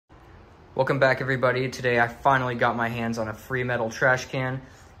Welcome back, everybody. Today I finally got my hands on a free metal trash can.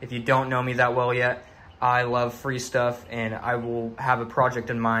 If you don't know me that well yet, I love free stuff and I will have a project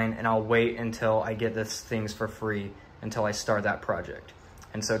in mind and I'll wait until I get these things for free until I start that project.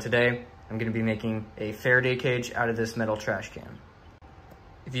 And so today I'm going to be making a Faraday cage out of this metal trash can.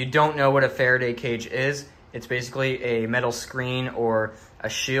 If you don't know what a Faraday cage is, it's basically a metal screen or a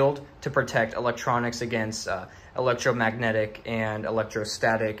shield to protect electronics against electromagnetic and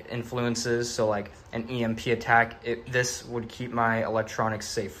electrostatic influences. So like an EMP attack, this would keep my electronics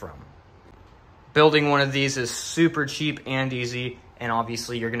safe from. Building one of these is super cheap and easy, and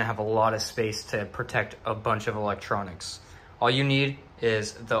obviously you're gonna have a lot of space to protect a bunch of electronics. All you need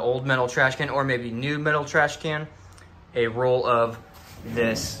is the old metal trash can or maybe new metal trash can, a roll of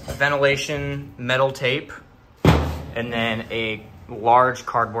this ventilation metal tape, and then a large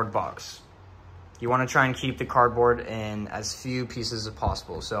cardboard box. You want to try and keep the cardboard in as few pieces as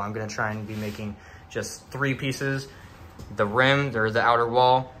possible. So I'm going to try and be making just 3 pieces: the rim, or the outer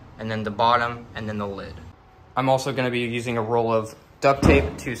wall, and then the bottom, and then the lid. I'm also going to be using a roll of duct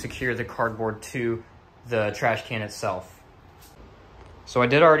tape to secure the cardboard to the trash can itself. So I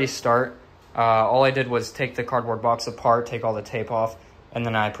did already start. All I did was take the cardboard box apart, take all the tape off, and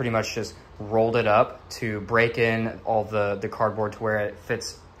then I pretty much just rolled it up to break in all the cardboard to where it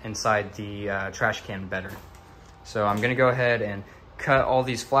fits inside the trash can better. So I'm gonna go ahead and cut all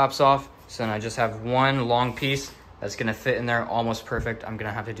these flaps off. So then I just have one long piece that's gonna fit in there almost perfect. I'm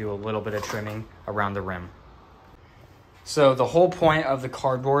gonna have to do a little bit of trimming around the rim. So the whole point of the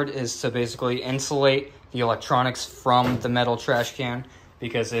cardboard is to basically insulate the electronics from the metal trash can,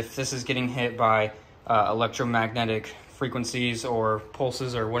 because if this is getting hit by electromagnetic frequencies or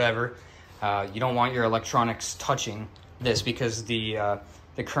pulses or whatever, you don't want your electronics touching this, because the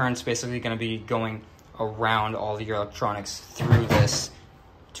current's basically going to be going around all of your electronics through this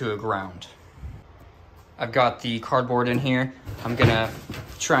to a ground. I've got the cardboard in here. I'm going to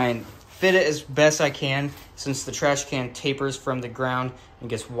try and fit it as best I can. Since the trash can tapers from the ground and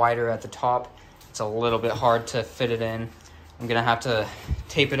gets wider at the top, it's a little bit hard to fit it in. I'm going to have to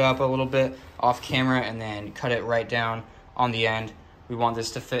tape it up a little bit off camera and then cut it right down on the end. We want this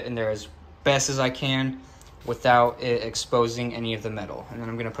to fit in there as best as I can without it exposing any of the metal. And then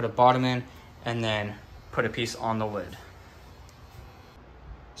I'm going to put a bottom in and then put a piece on the lid.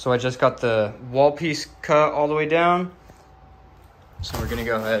 So I just got the wall piece cut all the way down. So we're going to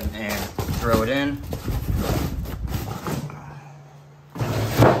go ahead and throw it in.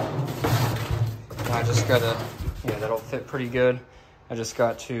 I just got to, yeah, that'll fit pretty good. I just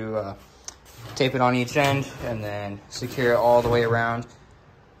got to tape it on each end and then secure it all the way around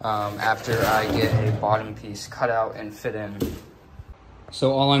after I get a bottom piece cut out and fit in.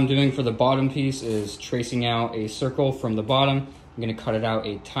 So all I'm doing for the bottom piece is tracing out a circle from the bottom. I'm going to cut it out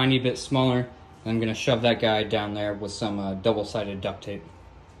a tiny bit smaller, and I'm going to shove that guy down there with some double-sided duct tape.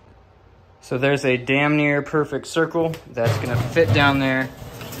 So there's a damn near perfect circle that's going to fit down there.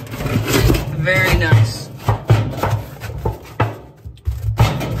 Very nice.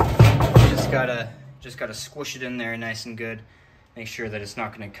 Just gotta squish it in there nice and good. Make sure that it's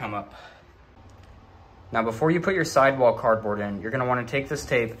not gonna come up. Now before you put your sidewall cardboard in, you're gonna wanna take this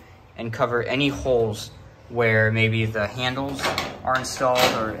tape and cover any holes where maybe the handles are installed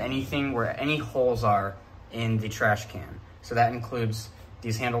or anything where any holes are in the trash can. So that includes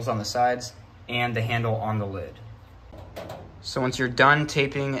these handles on the sides and the handle on the lid. So once you're done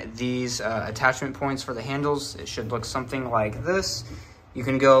taping these attachment points for the handles, it should look something like this. You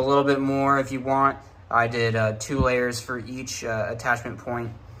can go a little bit more if you want. I did 2 layers for each attachment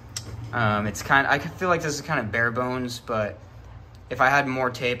point. I feel like this is kind of bare bones, but if I had more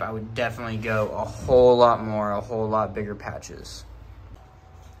tape, I would definitely go a whole lot bigger patches.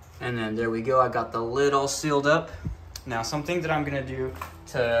 And then there we go, I got the lid all sealed up. Now something that I'm gonna do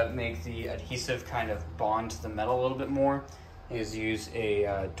to make the adhesive kind of bond to the metal a little bit more is use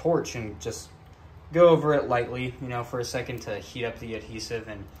a torch and just go over it lightly, you know, for a second to heat up the adhesive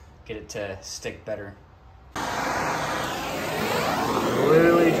and get it to stick better.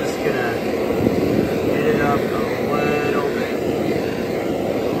 Literally just gonna hit it up a little bit.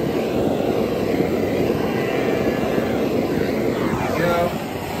 There we go.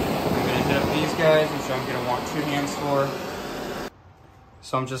 I'm gonna hit up these guys, which I'm gonna want 2 hands for.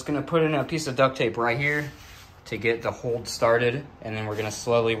 So I'm just gonna put in a piece of duct tape right here to get the hold started, and then we're gonna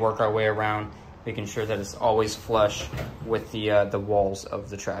slowly work our way around, making sure that it's always flush with the walls of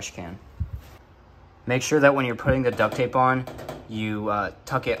the trash can. Make sure that when you're putting the duct tape on, you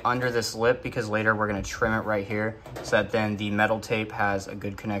tuck it under this lip, because later we're gonna trim it right here, so that then the metal tape has a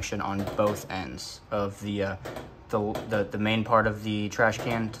good connection on both ends of the main part of the trash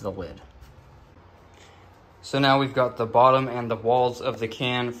can to the lid. So now we've got the bottom and the walls of the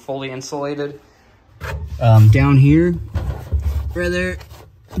can fully insulated. Down here, right there,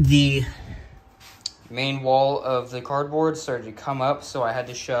 the main wall of the cardboard started to come up, so I had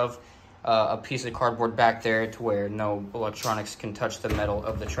to shove a piece of cardboard back there to where no electronics can touch the metal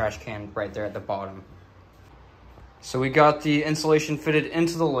of the trash can right there at the bottom. So we got the insulation fitted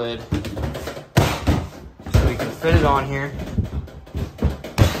into the lid, so we can fit it on here.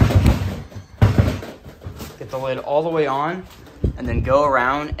 Get the lid all the way on, and then go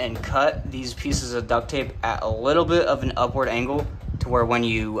around and cut these pieces of duct tape at a little bit of an upward angle to where when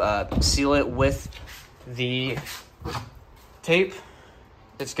you seal it with the tape,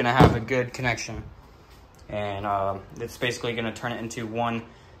 it's gonna have a good connection. And it's basically gonna turn it into one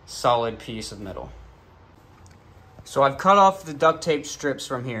solid piece of metal. So I've cut off the duct tape strips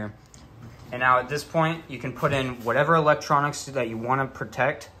from here. And now at this point, you can put in whatever electronics that you wanna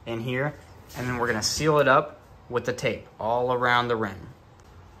protect in here, and then we're gonna seal it up with the tape all around the rim.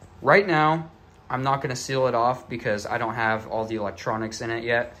 Right now, I'm not gonna seal it off because I don't have all the electronics in it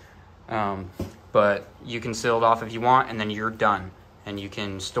yet. But you can seal it off if you want, and then you're done. And you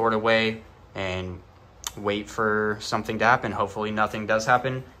can store it away and wait for something to happen. Hopefully nothing does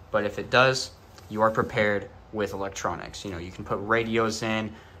happen, but if it does, you are prepared with electronics. You know, you can put radios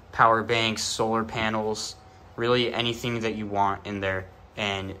in, power banks, solar panels, really anything that you want in there,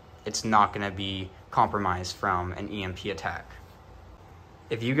 and it's not gonna be compromised from an EMP attack.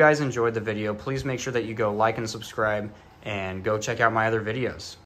 If you guys enjoyed the video, please make sure that you go like and subscribe and go check out my other videos.